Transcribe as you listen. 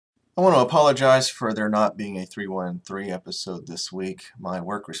I want to apologize for there not being a 313 episode this week. My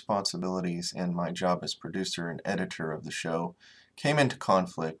work responsibilities and my job as producer and editor of the show came into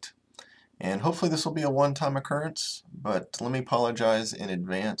conflict, and hopefully this will be a one-time occurrence, but let me apologize in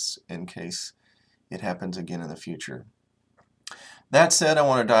advance in case it happens again in the future. That said, I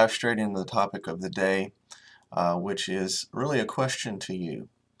want to dive straight into the topic of the day, which is really a question to you.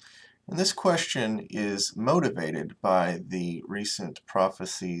 And this question is motivated by the recent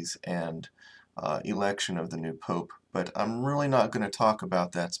prophecies and election of the new Pope, but I'm really not going to talk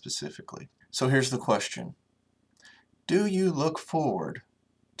about that specifically. So here's the question. Do you look forward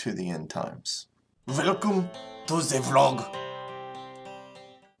to the end times? Welcome to the vlog.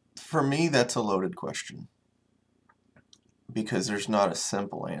 For me, that's a loaded question because there's not a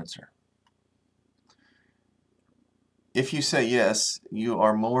simple answer. If you say yes, you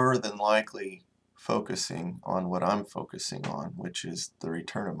are more than likely focusing on what I'm focusing on, which is the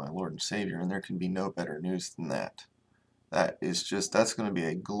return of my Lord and Savior, and there can be no better news than that. That's going to be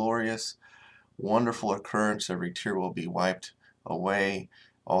a glorious, wonderful occurrence. Every tear will be wiped away.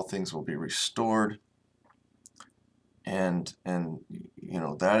 All things will be restored. And you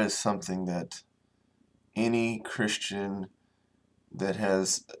know, that is something that any Christian that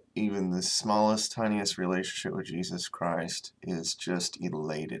has even the smallest, tiniest relationship with Jesus Christ is just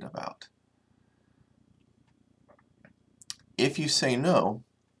elated about. If you say no,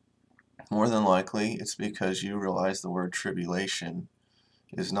 more than likely it's because you realize the word tribulation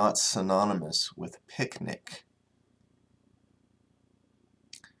is not synonymous with picnic.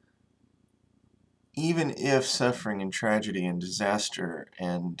 Even if suffering and tragedy and disaster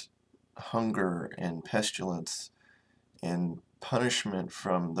and hunger and pestilence and punishment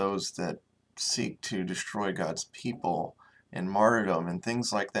from those that seek to destroy God's people and martyrdom and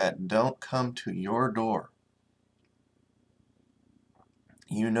things like that don't come to your door,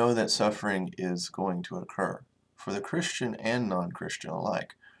 you know that suffering is going to occur for the Christian and non-Christian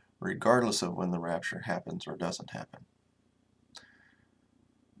alike, regardless of when the rapture happens or doesn't happen.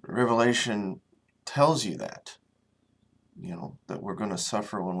 Revelation tells you that, you know, that we're going to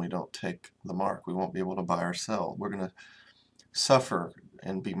suffer when we don't take the mark. We won't be able to buy or sell. We're going to suffer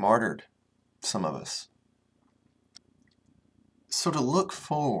and be martyred, some of us. So to look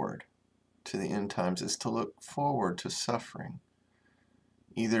forward to the end times is to look forward to suffering,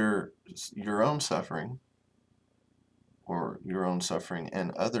 either your own suffering or your own suffering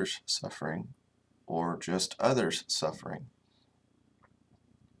and others' suffering, or just others' suffering.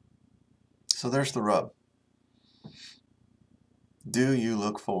 So there's the rub. Do you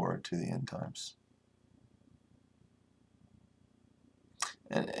look forward to the end times?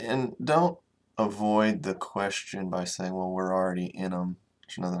 And don't avoid the question by saying, well, we're already in them.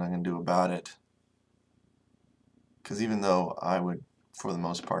 There's nothing I can do about it. Because even though I would, for the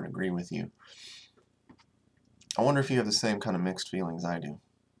most part, agree with you, I wonder if you have the same kind of mixed feelings I do.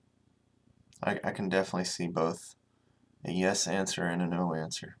 I can definitely see both a yes answer and a no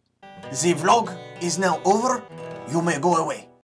answer. The vlog is now over. You may go away.